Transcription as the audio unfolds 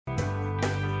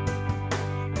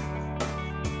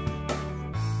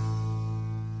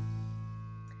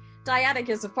Dyadic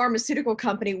is a pharmaceutical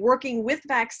company working with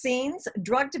vaccines,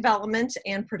 drug development,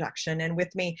 and production. And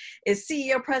with me is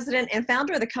CEO, president, and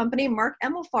founder of the company, Mark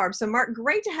Emalfarb. So Mark,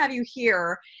 great to have you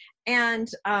here. And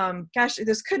gosh,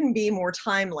 this couldn't be more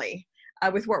timely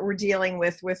with what we're dealing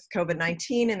with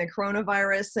COVID-19 and the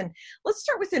coronavirus. And let's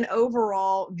start with an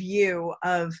overall view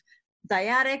of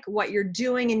Dyadic, what you're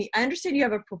doing. And I understand you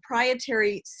have a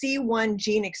proprietary C1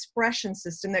 gene expression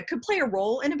system that could play a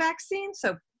role in a vaccine.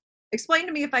 So explain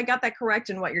to me if I got that correct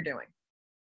and what you're doing.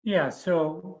 Yeah,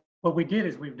 so what we did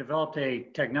is we've developed a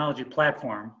technology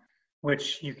platform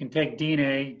which you can take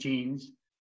DNA genes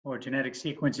or genetic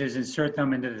sequences, insert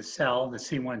them into the cell, the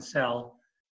C1 cell.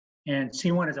 And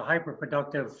C1 is a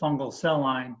hyperproductive fungal cell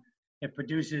line. It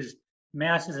produces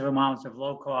massive amounts of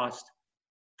low-cost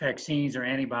vaccines or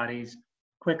antibodies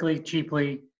quickly,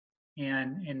 cheaply,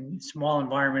 and in small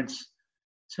environments.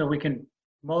 So we can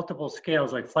multiple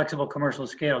scales, like flexible commercial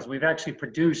scales. We've actually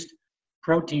produced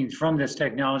proteins from this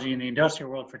technology in the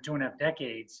industrial world for 2.5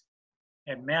 decades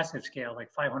at massive scale,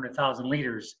 like 500,000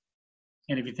 liters.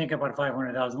 And if you think about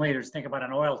 500,000 liters, think about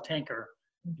an oil tanker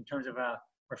in terms of a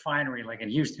refinery, like in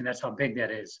Houston. That's how big that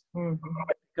is. Mm-hmm.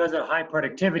 Because of high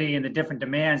productivity and the different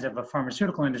demands of a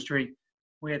pharmaceutical industry,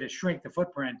 we had to shrink the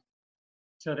footprint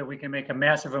so that we can make a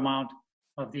massive amount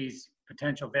of these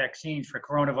potential vaccines for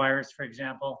coronavirus, for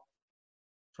example,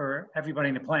 for everybody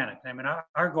on the planet. I mean,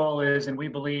 our goal is, and we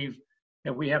believe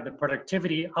that we have the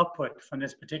productivity output from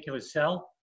this particular cell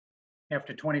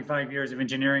after 25 years of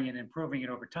engineering and improving it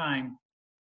over time,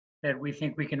 that we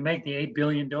think we can make the 8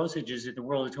 billion dosages that the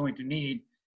world is going to need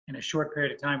in a short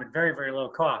period of time at very, very low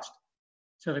cost.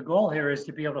 So the goal here is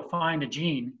to be able to find a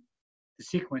gene, the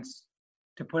sequence,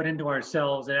 to put into our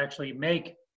cells that actually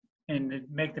make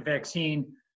the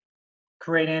vaccine,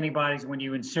 create antibodies when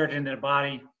you insert it into the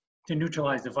body to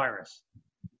neutralize the virus.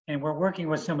 And we're working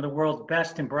with some of the world's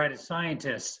best and brightest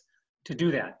scientists to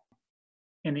do that.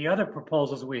 And the other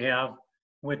proposals we have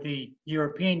with the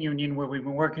European Union, where we've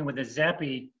been working with the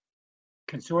ZAPI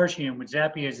consortium, which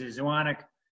ZAPI is the Zoonotic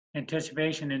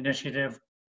Anticipation Initiative.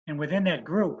 And within that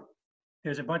group,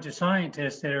 there's a bunch of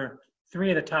scientists that are 3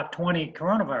 of the top 20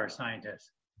 coronavirus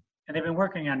scientists. And they've been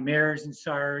working on MERS and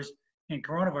SARS and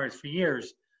coronavirus for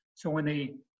years. So when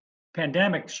the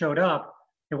pandemic showed up,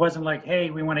 it wasn't like,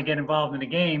 hey, we want to get involved in the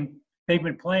game. They've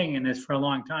been playing in this for a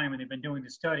long time, and they've been doing the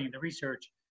study and the research.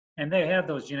 And they have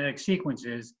those genetic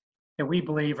sequences that we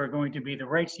believe are going to be the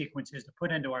right sequences to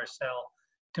put into our cell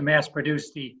to mass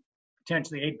produce the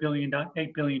potentially 8 billion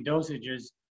dosages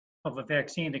of a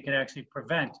vaccine that can actually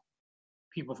prevent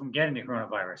people from getting the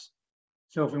coronavirus.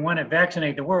 So if we want to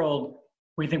vaccinate the world,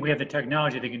 we think we have the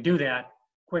technology that can do that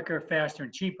quicker, faster,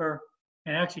 and cheaper,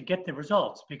 and actually get the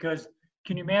results. Because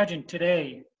can you imagine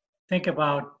today, think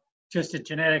about just the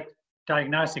genetic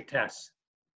diagnostic tests,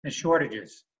 the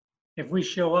shortages. If we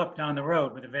show up down the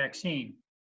road with a vaccine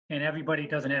and everybody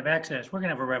doesn't have access, we're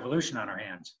going to have a revolution on our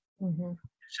hands. Mm-hmm.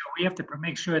 So we have to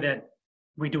make sure that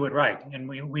we do it right. And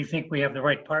we think we have the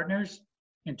right partners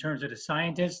in terms of the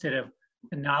scientists that have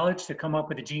the knowledge to come up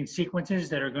with the gene sequences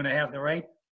that are going to have the right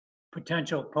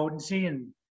potential potency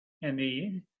and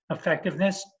the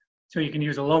effectiveness. So you can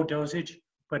use a low dosage,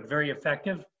 but very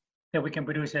effective, that we can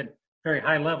produce at very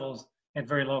high levels at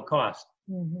very low cost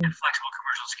and flexible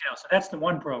commercial scale. So that's the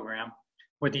one program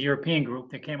with the European group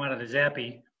that came out of the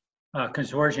ZAPI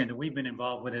consortium that we've been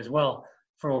involved with as well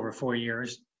for over 4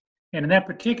 years. And in that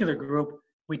particular group,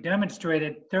 we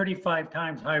demonstrated 35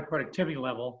 times higher productivity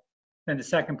level than the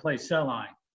second place cell line.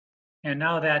 And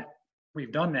now that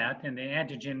we've done that, and the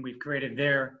antigen we've created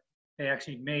there, they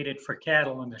actually made it for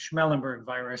cattle in the Schmallenberg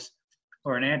virus,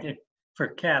 or for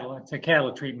cattle. It's a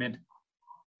cattle treatment.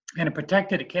 And it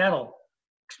protected the cattle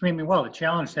extremely well, the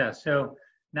challenge test. So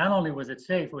not only was it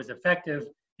safe, it was effective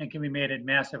and can be made at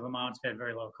massive amounts at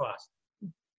very low cost.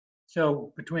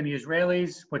 So between the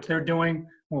Israelis, what they're doing,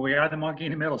 where we are the monkey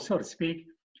in the middle, so to speak,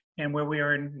 and where we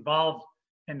are involved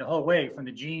in the whole way, from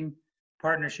the gene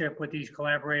partnership with these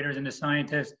collaborators and the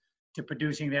scientists to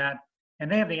producing that.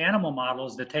 And they have the animal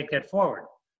models that take that forward.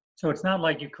 So it's not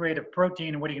like you create a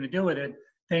protein and what are you going to do with it?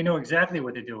 They know exactly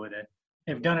what to do with it.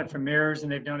 They've done it for MERS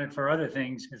and they've done it for other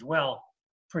things as well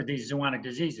for these zoonotic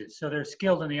diseases. So they're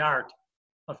skilled in the art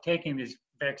of taking these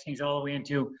vaccines all the way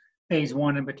into phase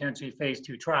 1 and potentially phase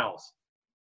 2 trials.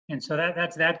 And so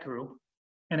that's that group.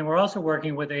 And then we're also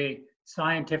working with a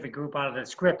scientific group out of the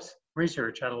Scripps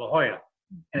research out of La Jolla.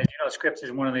 And as you know, Scripps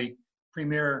is one of the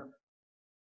premier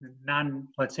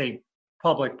let's say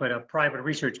public, but a private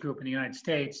research group in the United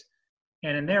States.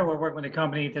 And in there, we're working with a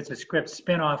company that's a Scripps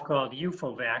spinoff called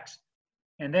UFOVax.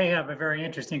 And they have a very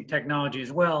interesting technology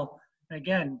as well. And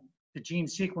again, the gene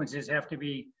sequences have to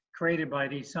be created by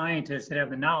these scientists that have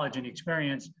the knowledge and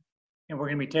experience, and we're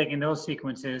going to be taking those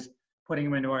sequences, putting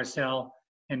them into our cell,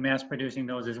 and mass producing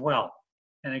those as well.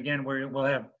 And again, we'll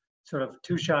have sort of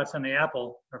two shots on the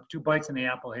apple, or two bites on the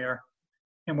apple here,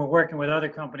 and we're working with other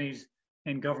companies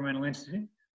and governmental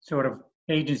sort of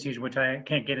agencies, which I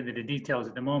can't get into the details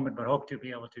at the moment, but hope to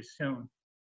be able to soon.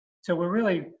 So we're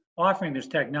really offering this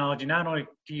technology not only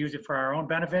to use it for our own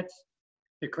benefits,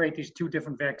 to create these two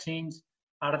different vaccines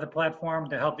out of the platform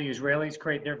to help the Israelis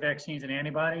create their vaccines and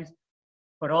antibodies,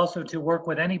 but also to work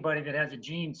with anybody that has a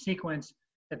gene sequence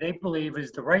that they believe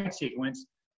is the right sequence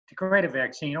to create a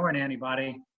vaccine or an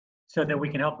antibody so that we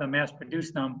can help them mass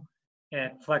produce them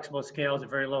at flexible scales at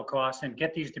very low cost and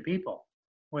get these to people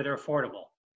where they're affordable.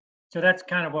 So that's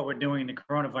kind of what we're doing in the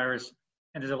coronavirus.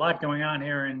 And there's a lot going on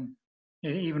here, and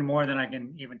even more than I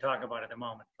can even talk about at the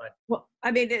moment. But well,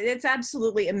 I mean, it's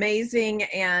absolutely amazing.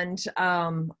 And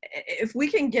if we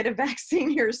can get a vaccine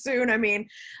here soon, I mean,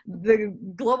 the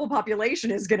global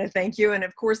population is going to thank you. And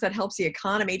of course, that helps the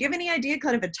economy. Do you have any idea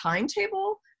kind of a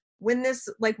timetable when this,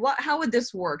 like how would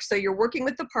this work? So you're working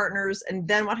with the partners, and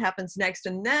then what happens next?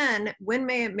 And then when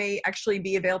may it actually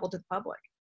be available to the public?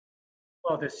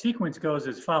 Well, the sequence goes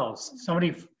as follows.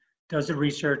 Somebody does the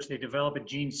research, they develop a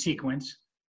gene sequence.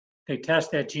 They test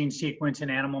that gene sequence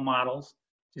in animal models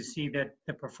to see that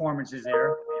the performance is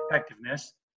there, the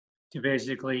effectiveness, to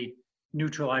basically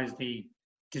neutralize the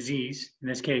disease, in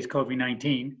this case,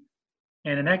 COVID-19.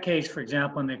 And in that case, for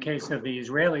example, in the case of the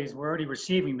Israelis, we're already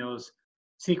receiving those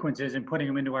sequences and putting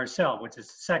them into our cell, which is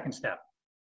the second step.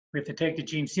 We have to take the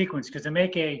gene sequence, because to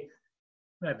make a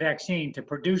vaccine, to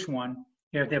produce one,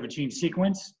 you have to have a gene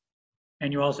sequence,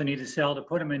 and you also need a cell to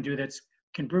put them into that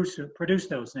can produce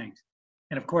those things.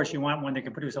 And of course, you want one that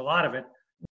can produce a lot of it.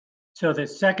 So the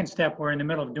second step, we're in the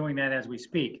middle of doing that as we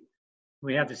speak.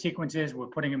 We have the sequences, we're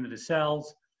putting them into the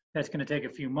cells. That's going to take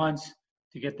a few months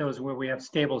to get those where we have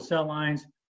stable cell lines.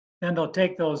 Then they'll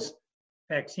take those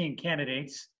vaccine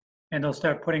candidates and they'll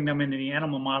start putting them into the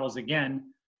animal models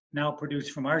again, now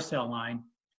produced from our cell line,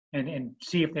 and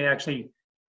see if they actually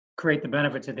create the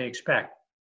benefits that they expect,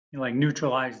 like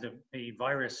neutralize the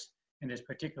virus in this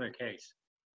particular case.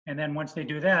 And then once they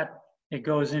do that, it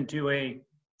goes into a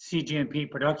cGMP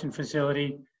production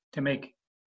facility to make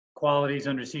qualities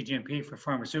under cGMP for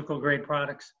pharmaceutical grade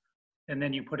products. And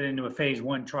then you put it into a phase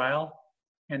 1 trial.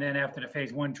 And then after the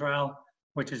phase 1 trial,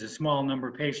 which is a small number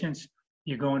of patients,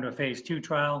 you go into a phase 2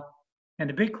 trial. And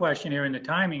the big question here in the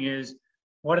timing is,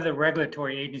 what are the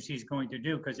regulatory agencies going to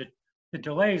do? Because the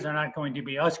delays are not going to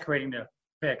be us creating the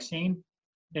vaccine.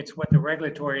 It's what the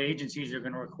regulatory agencies are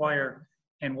going to require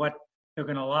and what they're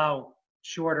going to allow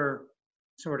shorter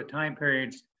sort of time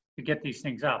periods to get these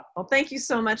things up. Well, thank you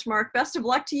so much, Mark. Best of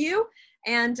luck to you.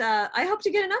 And I hope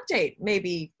to get an update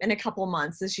maybe in a couple of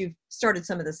months as you've started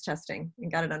some of this testing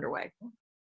and got it underway.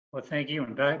 Well, thank you,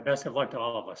 and best of luck to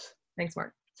all of us. Thanks,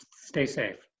 Mark. Stay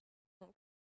safe.